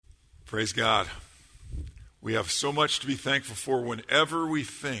Praise God. We have so much to be thankful for whenever we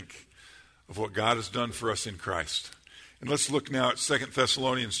think of what God has done for us in Christ. And let's look now at 2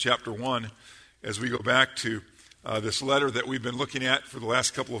 Thessalonians chapter 1 as we go back to this letter that we've been looking at for the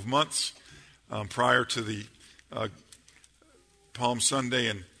last couple of months prior to the Palm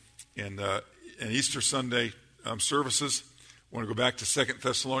Sunday and Easter Sunday services. I want to go back to 2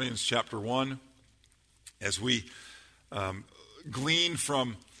 Thessalonians chapter 1 as we glean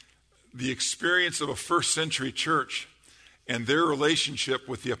from the experience of a first century church and their relationship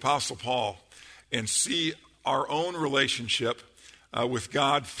with the Apostle Paul and see our own relationship with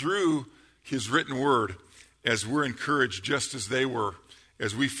God through his written word as we're encouraged just as they were,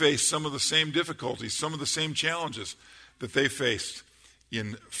 as we face some of the same difficulties, some of the same challenges that they faced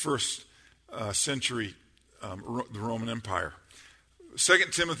in first century the Roman Empire. 2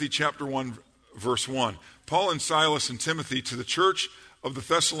 Timothy chapter 1 verse 1. Paul and Silas and Timothy to the church of the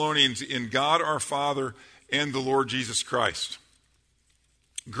Thessalonians in God our Father and the Lord Jesus Christ.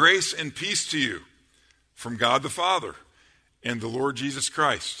 Grace and peace to you from God the Father and the Lord Jesus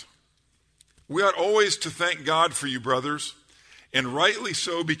Christ. We ought always to thank God for you, brothers, and rightly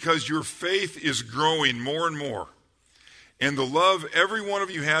so, because your faith is growing more and more, and the love every one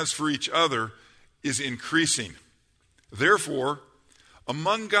of you has for each other is increasing. Therefore,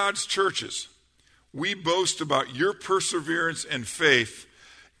 among God's churches, we boast about your perseverance and faith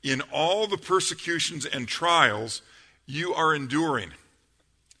in all the persecutions and trials you are enduring.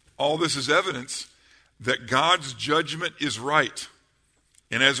 All this is evidence that God's judgment is right,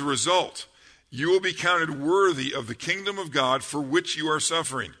 and as a result, you will be counted worthy of the kingdom of God for which you are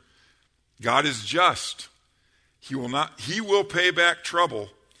suffering. God is just. He will pay back trouble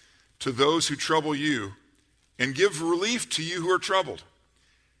to those who trouble you and give relief to you who are troubled,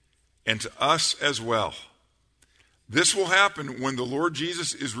 and to us as well. This will happen when the Lord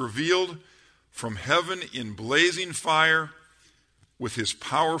Jesus is revealed from heaven in blazing fire with his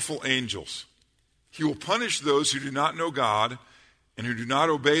powerful angels. He will punish those who do not know God and who do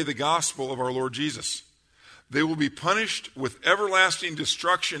not obey the gospel of our Lord Jesus. They will be punished with everlasting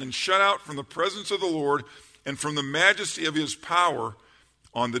destruction and shut out from the presence of the Lord and from the majesty of his power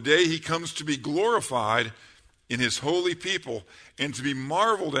on the day he comes to be glorified in his holy people and to be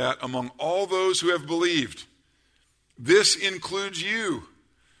marveled at among all those who have believed. This includes you,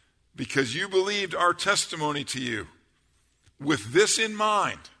 because you believed our testimony to you. With this in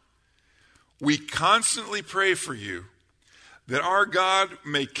mind, we constantly pray for you that our God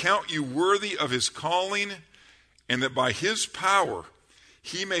may count you worthy of his calling, and that by his power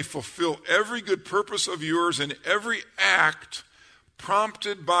he may fulfill every good purpose of yours and every act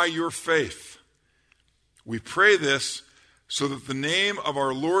prompted by your faith. We pray this so that the name of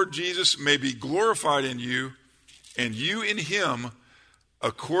our Lord Jesus may be glorified in you, and you in him,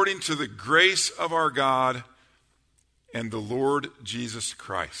 according to the grace of our God and the Lord Jesus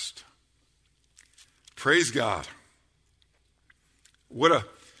Christ. Praise God. What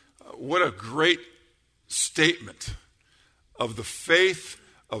a great statement of the faith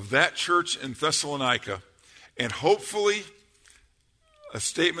of that church in Thessalonica, and hopefully a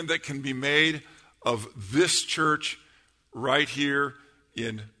statement that can be made of this church right here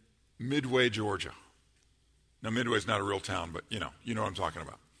in Midway, Georgia. Now, Midway is not a real town, but you know what I'm talking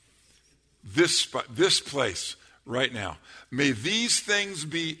about. This place right now. May these things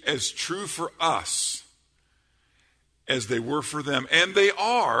be as true for us as they were for them. And they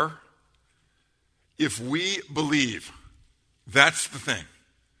are, if we believe. That's the thing.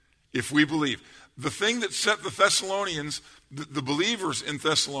 If we believe. The thing that set the Thessalonians, the believers in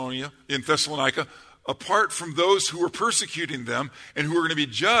Thessalonica, apart from those who were persecuting them and who were going to be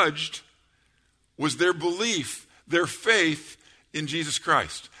judged, was their belief, their faith in Jesus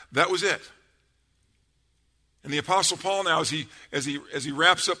Christ. That was it. And the Apostle Paul now, as he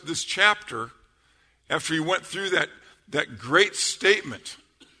wraps up this chapter, after he went through that great statement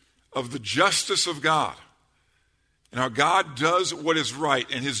of the justice of God, and how God does what is right,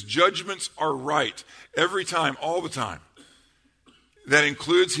 and his judgments are right every time, all the time. That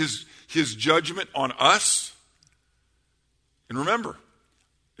includes his judgment on us. And remember,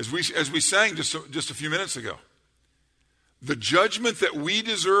 as we sang just a few minutes ago, the judgment that we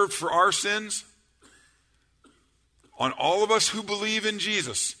deserved for our sins, on all of us who believe in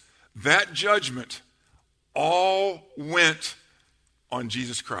Jesus, that judgment all went on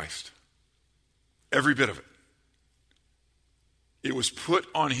Jesus Christ. Every bit of it. It was put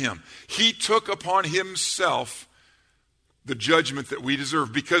on him. He took upon himself the judgment that we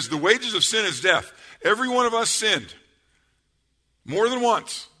deserve, because the wages of sin is death. Every one of us sinned more than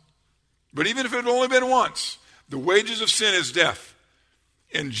once. But even if it had only been once, the wages of sin is death.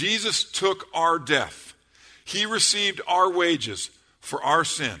 And Jesus took our death. He received our wages for our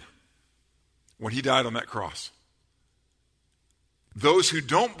sin when he died on that cross. Those who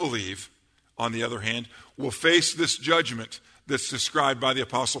don't believe, on the other hand, will face this judgment that's described by the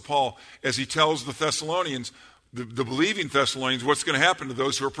Apostle Paul as he tells the Thessalonians, the believing Thessalonians, what's going to happen to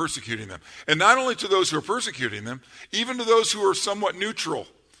those who are persecuting them. And not only to those who are persecuting them, even to those who are somewhat neutral.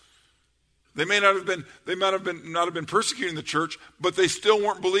 They might have been persecuting the church, but they still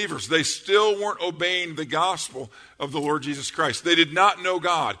weren't believers. They still weren't obeying the gospel of the Lord Jesus Christ. They did not know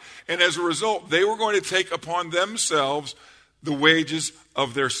God. And as a result, they were going to take upon themselves the wages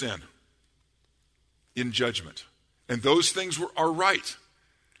of their sin in judgment. And those things are right.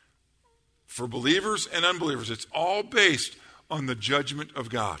 For believers and unbelievers, it's all based on the judgment of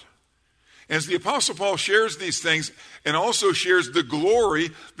God. As the Apostle Paul shares these things and also shares the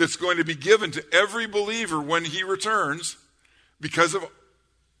glory that's going to be given to every believer when he returns because of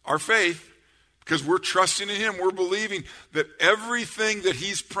our faith, because we're trusting in him, we're believing that everything that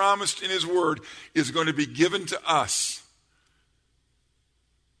he's promised in his word is going to be given to us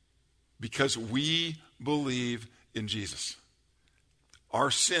because we believe in Jesus.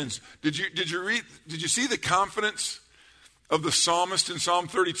 Our sins. Did you see the confidence of the psalmist in Psalm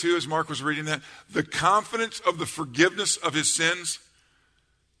 32 as Mark was reading that? The confidence of the forgiveness of his sins.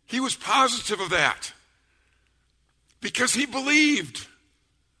 He was positive of that because he believed.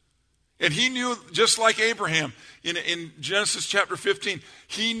 And he knew, just like Abraham in Genesis chapter 15,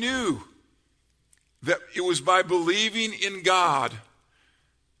 he knew that it was by believing in God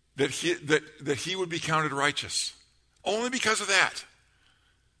that he would be counted righteous. Only because of that.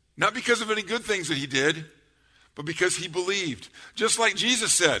 Not because of any good things that he did, but because he believed. Just like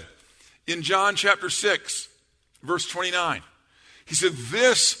Jesus said in John chapter 6, verse 29. He said,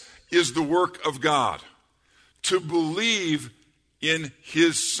 "This is the work of God, to believe in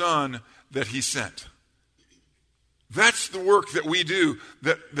his Son that he sent." That's the work that we do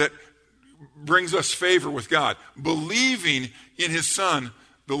that brings us favor with God. Believing in his Son,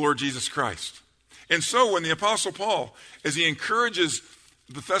 the Lord Jesus Christ. And so when the Apostle Paul, as he encourages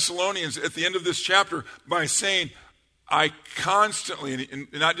the Thessalonians at the end of this chapter by saying, I constantly, and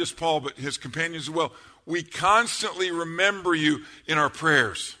not just Paul, but his companions as well, we constantly remember you in our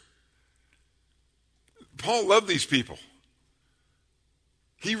prayers. Paul loved these people.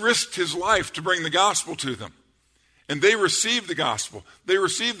 He risked his life to bring the gospel to them. And they received the gospel. They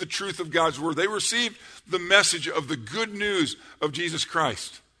received the truth of God's word. They received the message of the good news of Jesus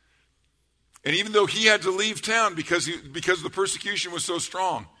Christ. And even though he had to leave town because the persecution was so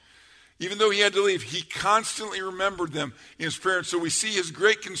strong, even though he had to leave, he constantly remembered them in his prayer. And so we see his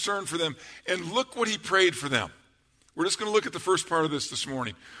great concern for them. And look what he prayed for them. We're just going to look at the first part of this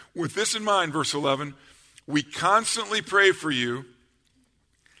morning. With this in mind, verse 11, we constantly pray for you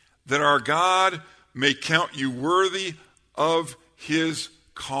that our God may count you worthy of his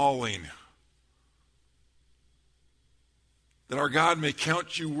calling. That our God may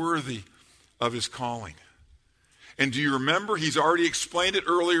count you worthy of his calling. And do you remember? He's already explained it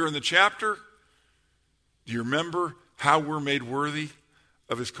earlier in the chapter. Do you remember how we're made worthy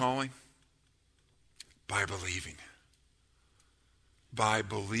of his calling? By believing. By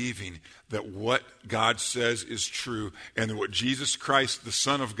believing that what God says is true and that what Jesus Christ, the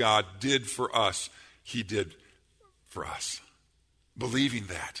Son of God, did for us, he did for us. Believing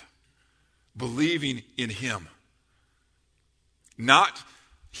that. Believing in him.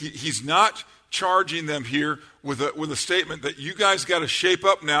 He's not charging them here with a statement that you guys got to shape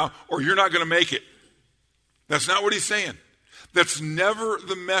up now or you're not going to make it. That's not what he's saying. That's never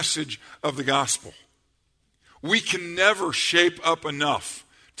the message of the gospel. We can never shape up enough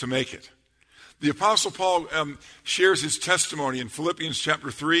to make it. The Apostle Paul shares his testimony in Philippians chapter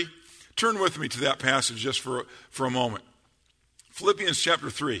 3. Turn with me to that passage just for a moment. Philippians chapter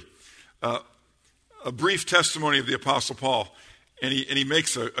 3. A brief testimony of the Apostle Paul. And he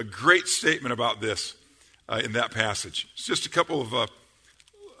makes a great statement about this in that passage. It's just a couple of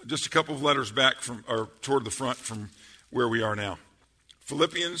letters back from or toward the front from where we are now.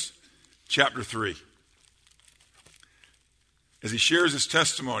 Philippians chapter 3. As he shares his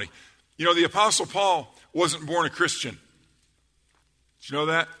testimony. You know, the Apostle Paul wasn't born a Christian. Did you know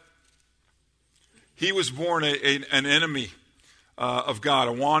that? He was born an enemy of God,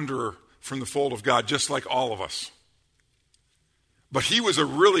 a wanderer from the fold of God, just like all of us. But he was a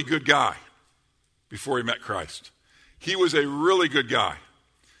really good guy before he met Christ. He was a really good guy.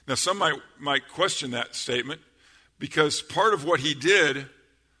 Now, some might question that statement because part of what he did,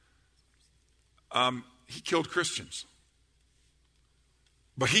 he killed Christians.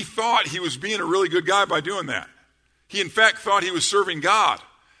 But he thought he was being a really good guy by doing that. He, in fact, thought he was serving God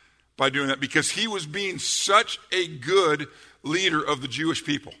by doing that because he was being such a good leader of the Jewish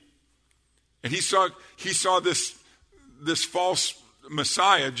people. And he saw this false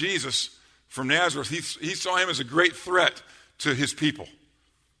Messiah, Jesus, from Nazareth. He saw him as a great threat to his people.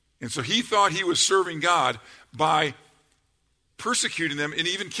 And so he thought he was serving God by persecuting them and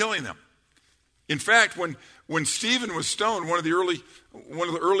even killing them. In fact, when Stephen was stoned, one of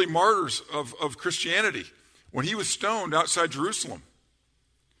the early martyrs of Christianity, when he was stoned outside Jerusalem,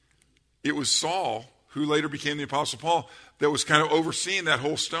 it was Saul, who later became the Apostle Paul, that was kind of overseeing that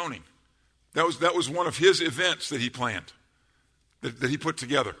whole stoning. That was one of his events that he planned, that he put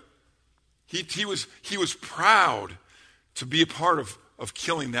together. He was proud to be a part of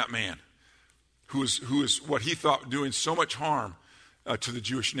killing that man, who was what he thought doing so much harm to the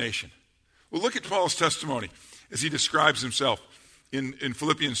Jewish nation. Well, look at Paul's testimony as he describes himself in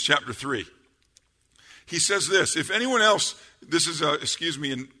Philippians chapter 3. He says this, if anyone else, this is,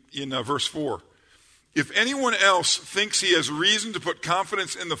 in verse 4. If anyone else thinks he has reason to put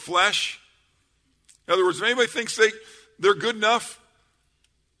confidence in the flesh, in other words, if anybody thinks they're good enough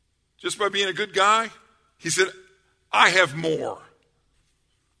just by being a good guy, he said, I have more.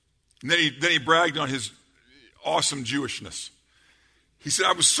 And then he bragged on his awesome Jewishness. He said,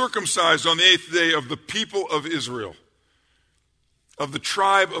 I was circumcised on the 8th day of the people of Israel, of the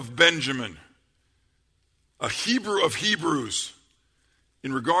tribe of Benjamin, a Hebrew of Hebrews,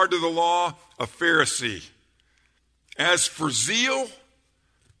 in regard to the law, a Pharisee. As for zeal,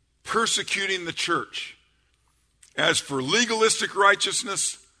 persecuting the church. As for legalistic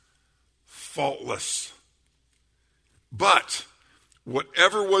righteousness, faultless. But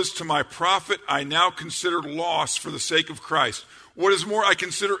whatever was to my profit, I now consider loss for the sake of Christ. What is more, I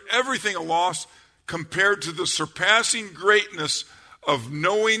consider everything a loss compared to the surpassing greatness of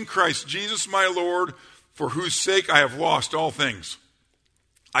knowing Christ Jesus my Lord, for whose sake I have lost all things.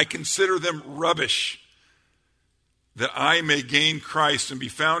 I consider them rubbish, that I may gain Christ and be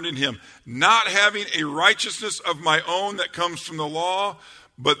found in him, not having a righteousness of my own that comes from the law,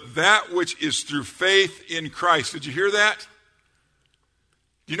 but that which is through faith in Christ. Did you hear that?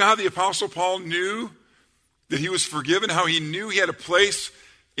 Do you know how the Apostle Paul knew that he was forgiven? How he knew he had a place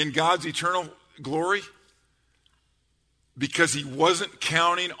in God's eternal glory? Because he wasn't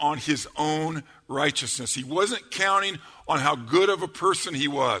counting on his own righteousness. He wasn't counting on how good of a person he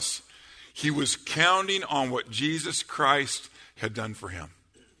was. He was counting on what Jesus Christ had done for him.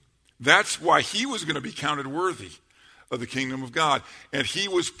 That's why he was going to be counted worthy of the kingdom of God. And he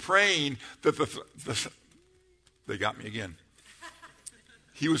was praying that they got me again.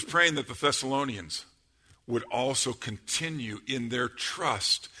 He was praying that the Thessalonians would also continue in their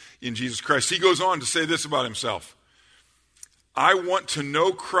trust in Jesus Christ. He goes on to say this about himself. I want to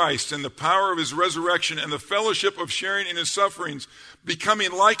know Christ and the power of his resurrection and the fellowship of sharing in his sufferings,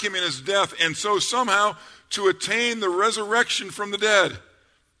 becoming like him in his death, and so somehow to attain the resurrection from the dead.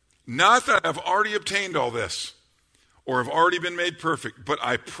 Not that I have already obtained all this or have already been made perfect, but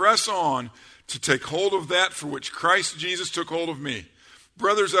I press on to take hold of that for which Christ Jesus took hold of me.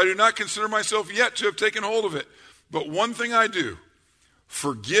 Brothers, I do not consider myself yet to have taken hold of it, but one thing I do,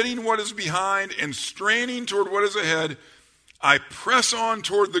 forgetting what is behind and straining toward what is ahead, I press on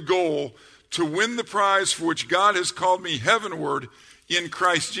toward the goal to win the prize for which God has called me heavenward in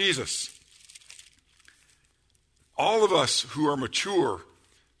Christ Jesus. All of us who are mature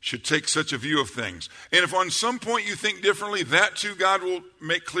should take such a view of things. And if on some point you think differently, that too God will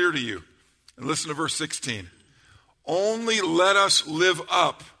make clear to you. And listen to verse 16. Only let us live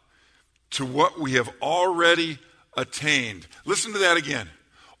up to what we have already attained. Listen to that again.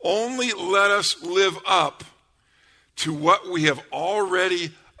 Only let us live up to what we have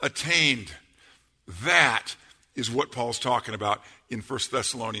already attained. That is what Paul's talking about in 1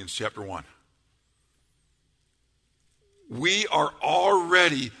 Thessalonians chapter 1. We are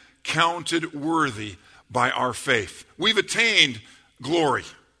already counted worthy by our faith. We've attained glory.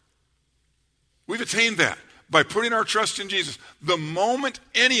 We've attained that by putting our trust in Jesus. The moment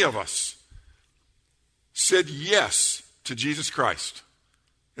any of us said yes to Jesus Christ,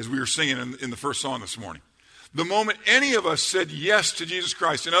 as we were singing in the first song this morning, the moment any of us said yes to Jesus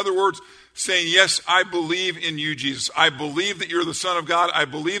Christ, in other words, saying, yes, I believe in you, Jesus. I believe that you're the Son of God. I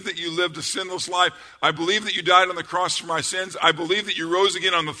believe that you lived a sinless life. I believe that you died on the cross for my sins. I believe that you rose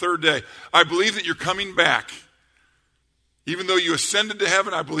again on the third day. I believe that you're coming back. Even though you ascended to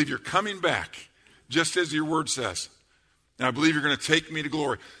heaven, I believe you're coming back, just as your word says. And I believe you're going to take me to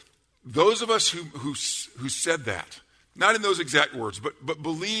glory. Those of us who said that, not in those exact words, but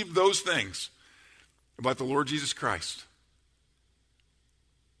believed those things about the Lord Jesus Christ,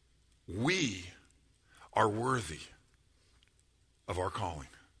 we are worthy of our calling,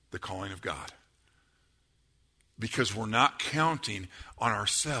 the calling of God. Because we're not counting on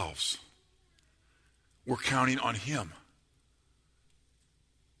ourselves. We're counting on Him.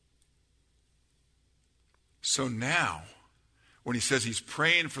 So now, when he says he's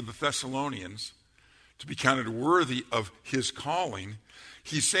praying for the Thessalonians to be counted worthy of his calling,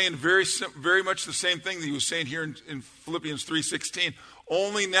 he's saying very much the same thing that he was saying here in Philippians 3:16.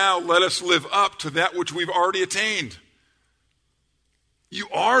 Only now let us live up to that which we've already attained. You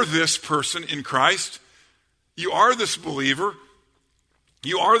are this person in Christ. You are this believer.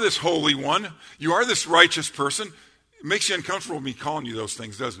 You are this holy one. You are this righteous person. It makes you uncomfortable me calling you those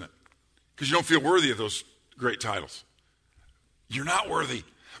things, doesn't it? Because you don't feel worthy of those great titles. You're not worthy.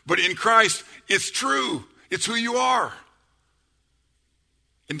 But in Christ, it's true. It's who you are.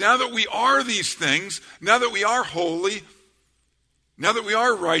 And now that we are these things, now that we are holy, now that we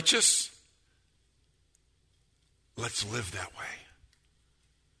are righteous, let's live that way.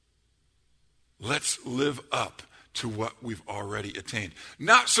 Let's live up to what we've already attained.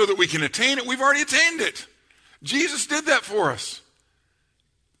 Not so that we can attain it, we've already attained it. Jesus did that for us.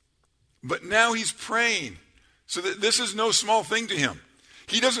 But now he's praying, so that this is no small thing to him.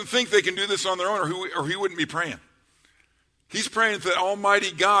 He doesn't think they can do this on their own, or he wouldn't be praying. He's praying that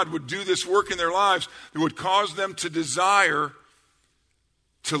Almighty God would do this work in their lives that would cause them to desire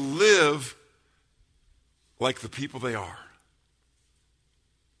to live like the people they are.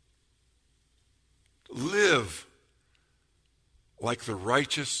 Live like the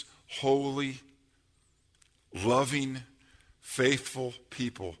righteous, holy, loving, faithful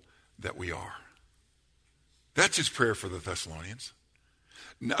people that we are. That's his prayer for the Thessalonians.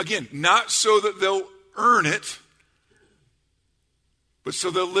 Now, again, not so that they'll earn it, but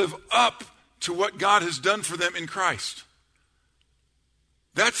so they'll live up to what God has done for them in Christ.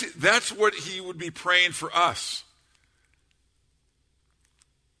 That's what he would be praying for us.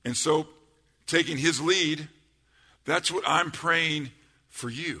 And so, taking his lead, that's what I'm praying for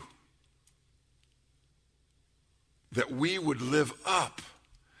you. That we would live up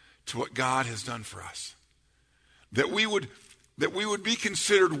to what God has done for us. That we would be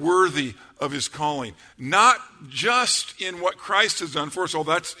considered worthy of his calling. Not just in what Christ has done for us, oh,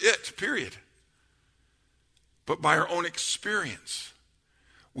 that's it, period. But by our own experience,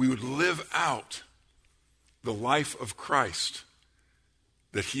 we would live out the life of Christ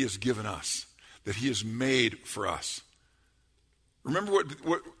that he has given us, that he has made for us. Remember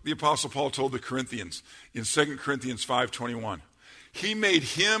what the Apostle Paul told the Corinthians in 2 Corinthians 5:21. He made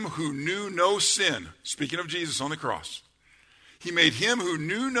him who knew no sin, speaking of Jesus on the cross, he made him who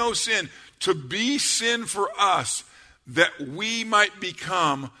knew no sin to be sin for us, that we might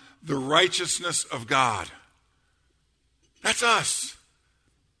become the righteousness of God. That's us.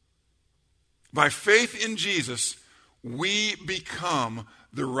 By faith in Jesus, we become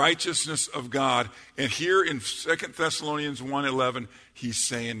the righteousness of God. And here in 2 Thessalonians 1:11, he's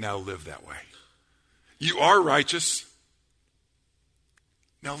saying, now live that way. You are righteous.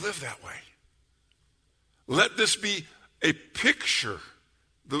 Now live that way. Let this be a picture,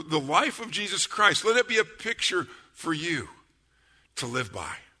 the life of Jesus Christ. Let it be a picture for you to live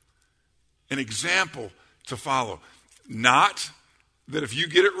by. An example to follow. Not that if you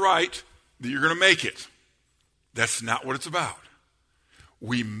get it right, that you're going to make it. That's not what it's about.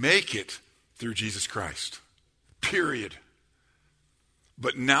 We make it through Jesus Christ. Period.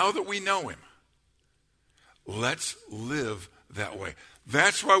 But now that we know him, let's live that way.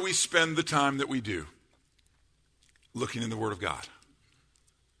 That's why we spend the time that we do looking in the Word of God.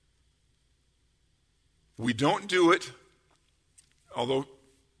 We don't do it, although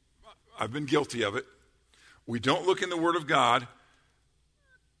I've been guilty of it, we don't look in the Word of God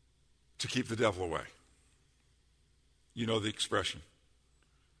to keep the devil away. You know the expression.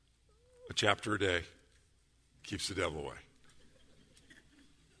 A chapter a day keeps the devil away.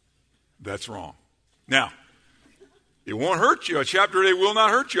 That's wrong. Now, it won't hurt you. A chapter a day will not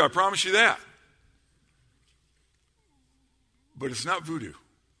hurt you. I promise you that. But it's not voodoo.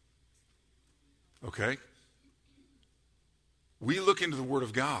 Okay? We look into the Word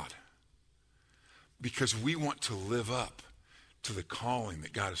of God because we want to live up to the calling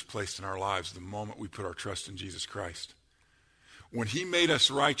that God has placed in our lives the moment we put our trust in Jesus Christ. When he made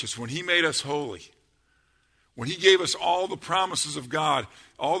us righteous, when he made us holy, when he gave us all the promises of God,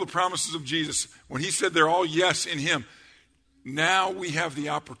 all the promises of Jesus, when he said they're all yes in him, now we have the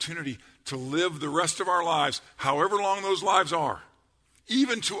opportunity to live the rest of our lives, however long those lives are,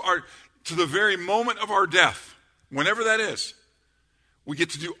 even to the very moment of our death, whenever that is. We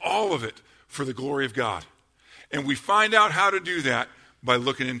get to do all of it for the glory of God. And we find out how to do that by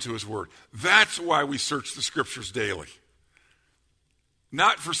looking into his Word. That's why we search the Scriptures daily.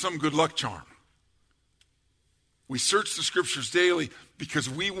 not for some good luck charm. We search the Scriptures daily because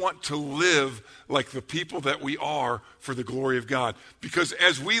we want to live like the people that we are for the glory of God. Because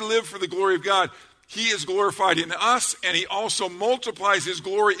as we live for the glory of God, He is glorified in us, and He also multiplies His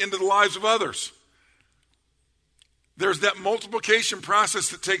glory into the lives of others. There's that multiplication process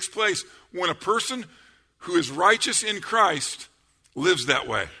that takes place when a person who is righteous in Christ lives that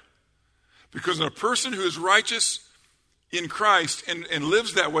way. Because when a person who is righteous in Christ and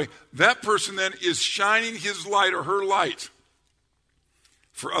lives that way, that person then is shining his light or her light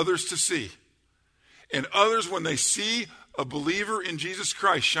for others to see. And others, when they see a believer in Jesus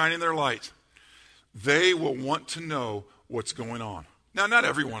Christ shining their light, they will want to know what's going on. Now, not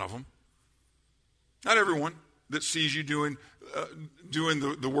every one of them. Not everyone that sees you doing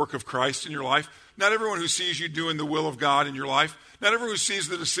the work of Christ in your life. Not everyone who sees you doing the will of God in your life. Not everyone who sees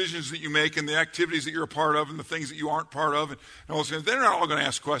the decisions that you make and the activities that you're a part of and the things that you aren't part of and all those things. They're not all going to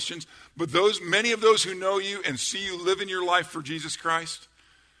ask questions. But many of those who know you and see you living your life for Jesus Christ,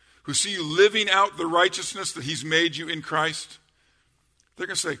 who see you living out the righteousness that He's made you in Christ, they're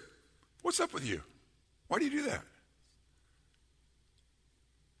going to say, "What's up with you? Why do you do that?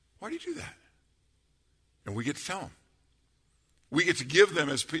 Why do you do that?" And we get to tell them. We get to give them,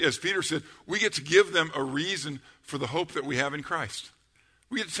 as Peter said, we get to give them a reason for the hope that we have in Christ.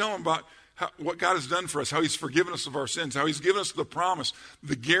 We get to tell them about what God has done for us, how He's forgiven us of our sins, how He's given us the promise,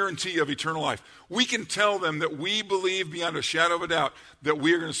 the guarantee of eternal life. We can tell them that we believe beyond a shadow of a doubt that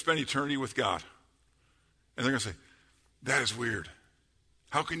we are going to spend eternity with God. And they're going to say, "That is weird.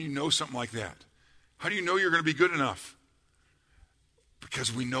 How can you know something like that? How do you know you're going to be good enough?"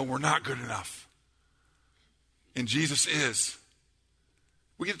 Because we know we're not good enough. And Jesus is.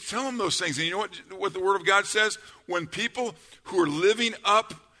 We get to tell them those things. And you know what the Word of God says? When people who are living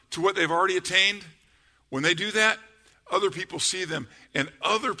up to what they've already attained, when they do that, other people see them. And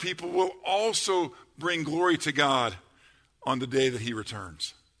other people will also bring glory to God on the day that He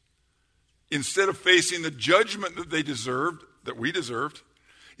returns. Instead of facing the judgment that they deserved, that we deserved,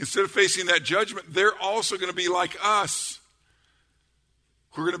 instead of facing that judgment, they're also going to be like us,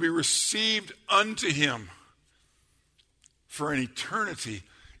 who are going to be received unto Him for an eternity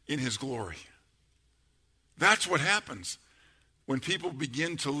in His glory. That's what happens when people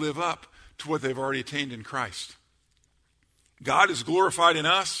begin to live up to what they've already attained in Christ. God is glorified in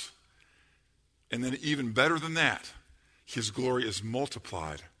us, and then even better than that, His glory is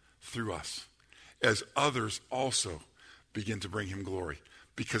multiplied through us as others also begin to bring Him glory,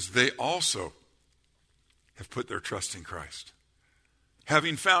 because they also have put their trust in Christ.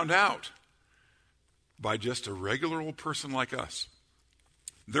 Having found out by just a regular old person like us,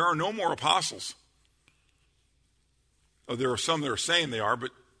 there are no more apostles. Oh, there are some that are saying they are,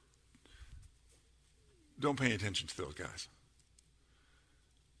 but don't pay attention to those guys.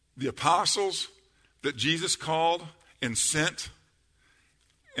 The apostles that Jesus called and sent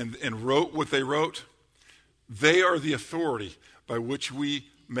and wrote what they wrote, they are the authority by which we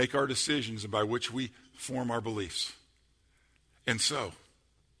make our decisions and by which we form our beliefs. And so,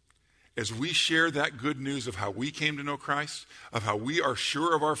 as we share that good news of how we came to know Christ, of how we are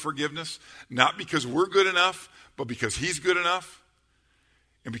sure of our forgiveness, not because we're good enough, but because He's good enough,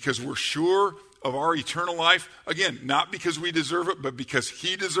 and because we're sure of our eternal life, again, not because we deserve it, but because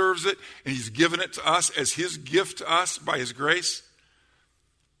He deserves it, and He's given it to us as His gift to us by His grace,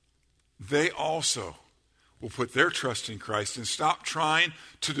 they also will put their trust in Christ and stop trying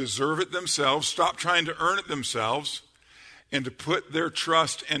to deserve it themselves, stop trying to earn it themselves, and to put their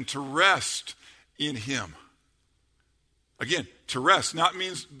trust and to rest in Him. Again, to rest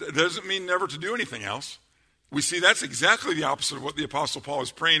doesn't mean never to do anything else. We see that's exactly the opposite of what the Apostle Paul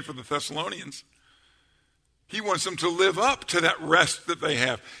is praying for the Thessalonians. He wants them to live up to that rest that they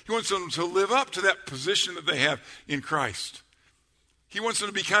have. He wants them to live up to that position that they have in Christ. He wants them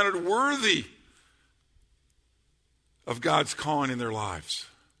to be counted worthy of God's calling in their lives.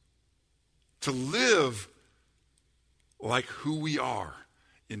 To live like who we are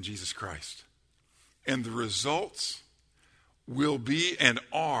in Jesus Christ. And the results will be and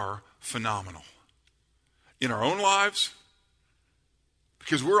are phenomenal. In our own lives,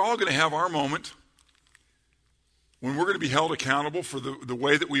 because we're all going to have our moment when we're going to be held accountable for the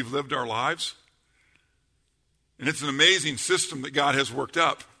way that we've lived our lives. And it's an amazing system that God has worked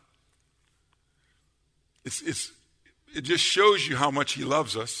up. It just shows you how much He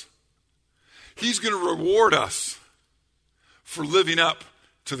loves us. He's going to reward us for living up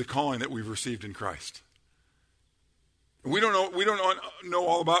to the calling that we've received in Christ. We don't know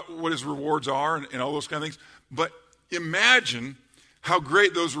all about what His rewards are and all those kind of things, but imagine how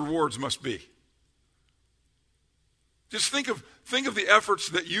great those rewards must be. Just think think of the efforts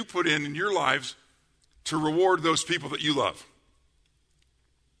that you put in your lives to reward those people that you love.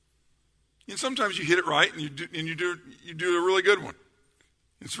 And sometimes you hit it right and you do a really good one.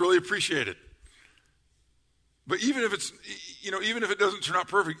 It's really appreciated. But even if it doesn't turn out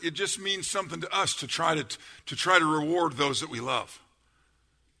perfect, it just means something to us to try to reward those that we love.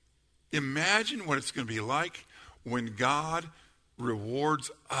 Imagine what it's going to be like when God rewards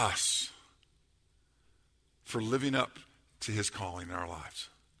us for living up to his calling in our lives.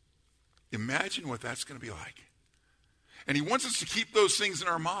 Imagine what that's going to be like. And he wants us to keep those things in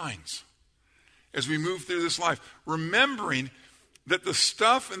our minds as we move through this life, remembering that the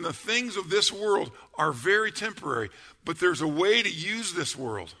stuff and the things of this world are very temporary, but there's a way to use this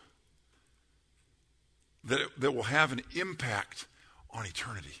world that will have an impact on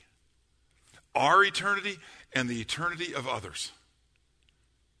eternity. Our eternity and the eternity of others.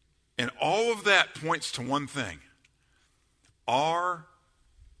 And all of that points to one thing. Our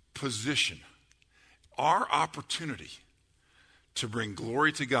position, our opportunity to bring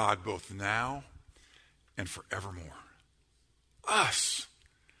glory to God both now and forevermore. Us,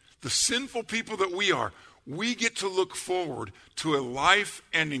 the sinful people that we are, we get to look forward to a life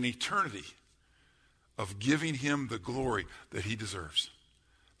and an eternity of giving him the glory that he deserves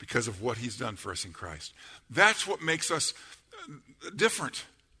because of what he's done for us in Christ. That's what makes us different.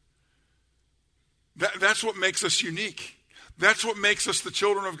 That's what makes us unique. That's what makes us the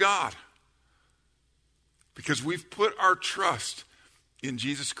children of God. Because we've put our trust in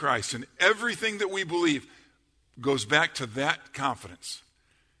Jesus Christ, and everything that we believe goes back to that confidence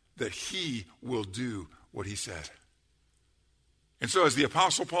that he will do what he said. And so as the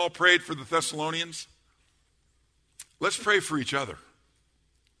Apostle Paul prayed for the Thessalonians, let's pray for each other,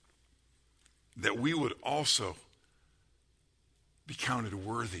 that we would also be counted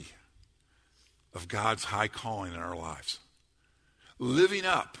worthy of God's high calling in our lives, living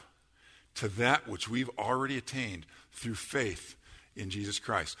up to that which we've already attained through faith in Jesus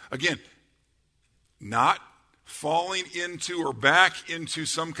Christ. Again, not falling into or back into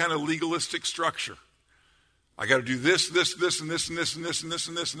some kind of legalistic structure. I got to do this, and this, and this, and this, and this, and this,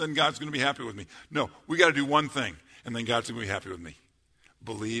 and this, and then God's going to be happy with me. No, we got to do one thing, and then God's going to be happy with me.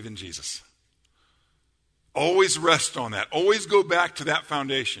 Believe in Jesus. Always rest on that. Always go back to that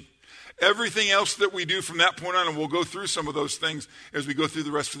foundation. Everything else that we do from that point on, and we'll go through some of those things as we go through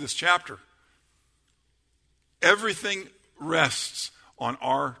the rest of this chapter. Everything rests on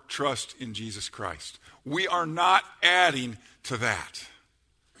our trust in Jesus Christ. We are not adding to that.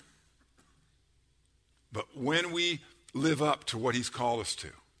 But when we live up to what he's called us to,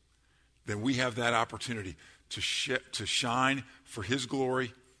 then we have that opportunity to shine for his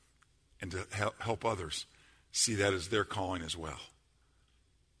glory and to help others see that as their calling as well.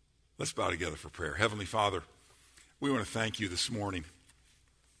 Let's bow together for prayer. Heavenly Father, we want to thank you this morning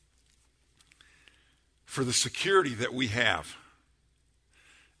for the security that we have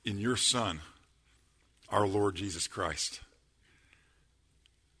in your Son, our Lord Jesus Christ.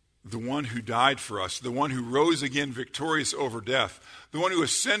 The one who died for us, the one who rose again victorious over death, the one who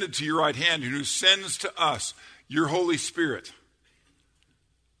ascended to your right hand and who sends to us your Holy Spirit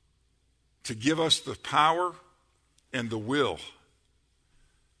to give us the power and the will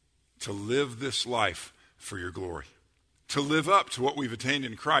to live this life for your glory, to live up to what we've attained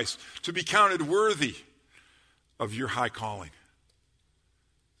in Christ, to be counted worthy of your high calling.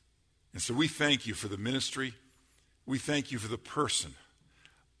 And so we thank you for the ministry. We thank you for the person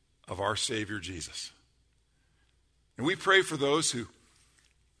of our Savior Jesus. And we pray for those who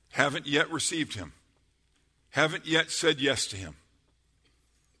haven't yet received him, haven't yet said yes to him.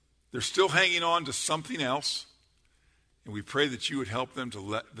 They're still hanging on to something else, and we pray that you would help them to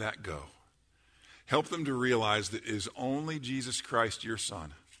let that go. Help them to realize that it is only Jesus Christ, your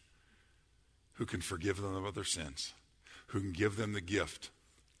Son, who can forgive them of their sins, who can give them the gift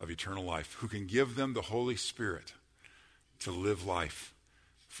of eternal life, who can give them the Holy Spirit to live life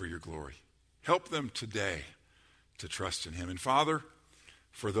for your glory. Help them today to trust in him. And Father,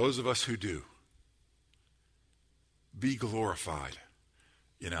 for those of us who do, be glorified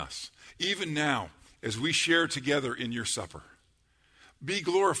in us. Even now, as we share together in your supper, be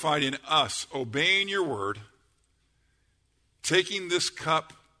glorified in us, obeying your word, taking this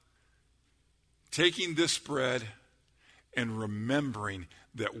cup, taking this bread, and remembering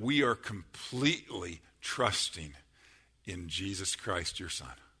that we are completely trusting in Jesus Christ, your Son.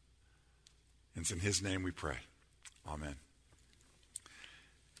 And it's in his name we pray. Amen.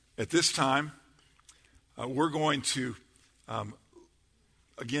 At this time, we're going to,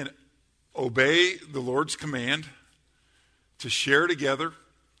 again, obey the Lord's command to share together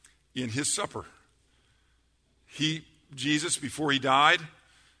in his supper. He Jesus, before he died,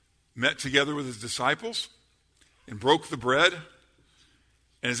 met together with his disciples and broke the bread.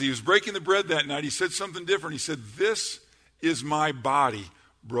 And as he was breaking the bread that night, he said something different. He said, "This is my body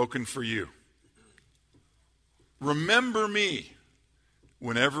broken for you. Remember me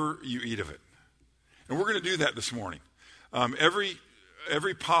whenever you eat of it." And we're going to do that this morning. Every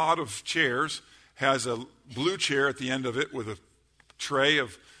pod of chairs has a blue chair at the end of it with a tray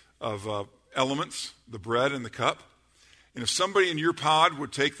of elements, the bread and the cup. And if somebody in your pod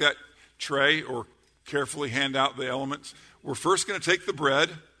would take that tray or carefully hand out the elements, we're first going to take the bread,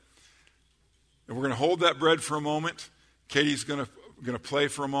 and we're going to hold that bread for a moment. Katie's going to play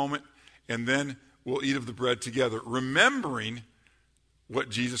for a moment, and then we'll eat of the bread together, remembering what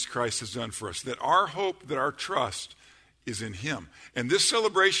Jesus Christ has done for us, that our hope, that our trust is in him. And this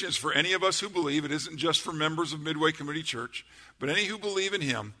celebration is for any of us who believe. It isn't just for members of Midway Community Church, but any who believe in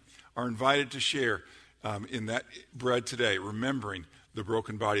him are invited to share in that bread today, remembering the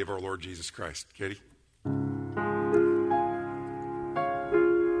broken body of our Lord Jesus Christ. Katie?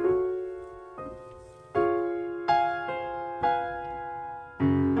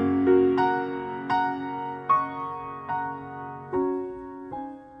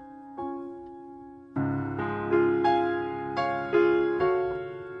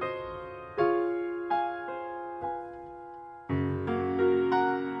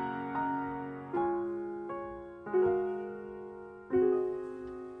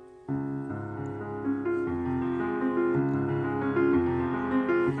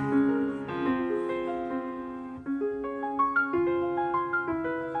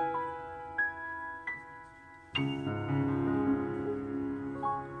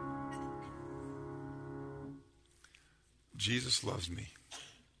 Jesus loves me.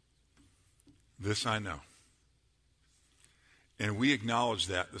 This I know. And we acknowledge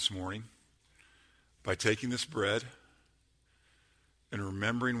that this morning by taking this bread and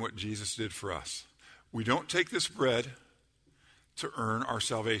remembering what Jesus did for us. We don't take this bread to earn our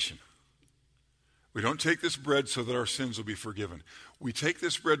salvation. We don't take this bread so that our sins will be forgiven. We take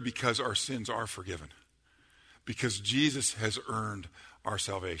this bread because our sins are forgiven. Because Jesus has earned our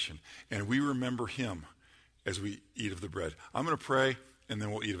salvation. And we remember him as we eat of the bread. I'm going to pray, and then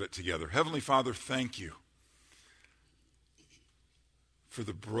we'll eat of it together. Heavenly Father, thank you for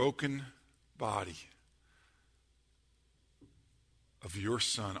the broken body of your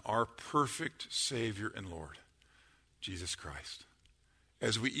Son, our perfect Savior and Lord, Jesus Christ.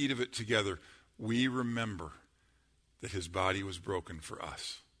 As we eat of it together, we remember that his body was broken for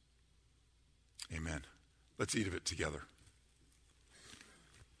us. Amen. Let's eat of it together.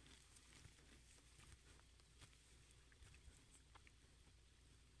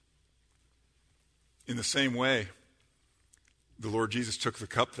 In the same way, the Lord Jesus took the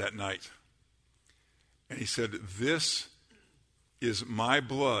cup that night, and he said, "This is my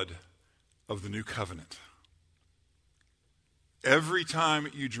blood of the new covenant. Every time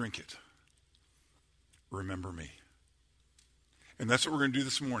you drink it, remember me." And that's what we're going to do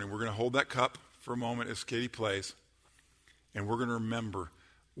this morning. We're going to hold that cup for a moment as Katie plays, and we're going to remember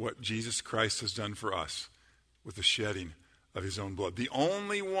what Jesus Christ has done for us with the shedding of his own blood. The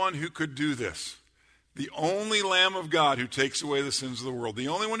only one who could do this, the only Lamb of God who takes away the sins of the world, the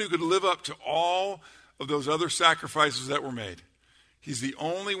only one who could live up to all of those other sacrifices that were made. He's the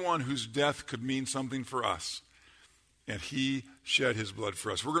only one whose death could mean something for us. And he shed his blood for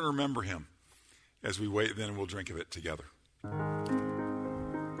us. We're going to remember him as we wait, then we'll drink of it together.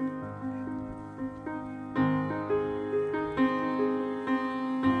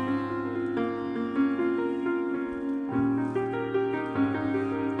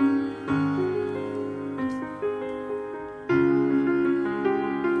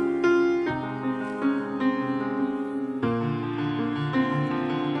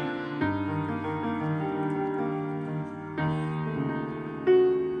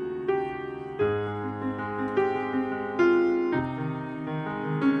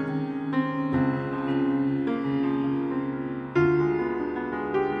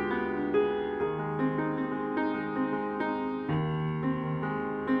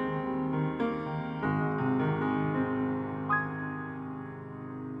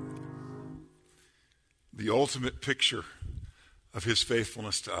 The ultimate picture of his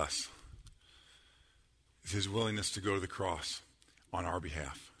faithfulness to us is his willingness to go to the cross on our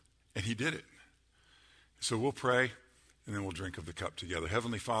behalf. And he did it. So we'll pray, and then we'll drink of the cup together.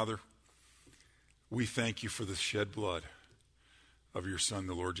 Heavenly Father, we thank you for the shed blood of your Son,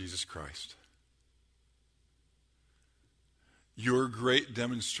 the Lord Jesus Christ. Your great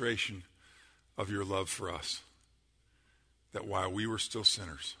demonstration of your love for us, that while we were still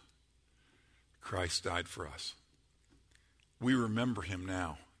sinners, Christ died for us. We remember him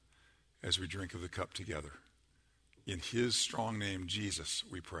now as we drink of the cup together. In his strong name, Jesus,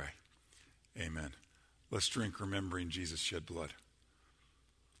 we pray. Amen. Let's drink remembering Jesus shed blood.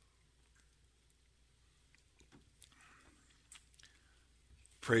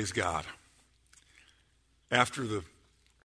 Praise God. After the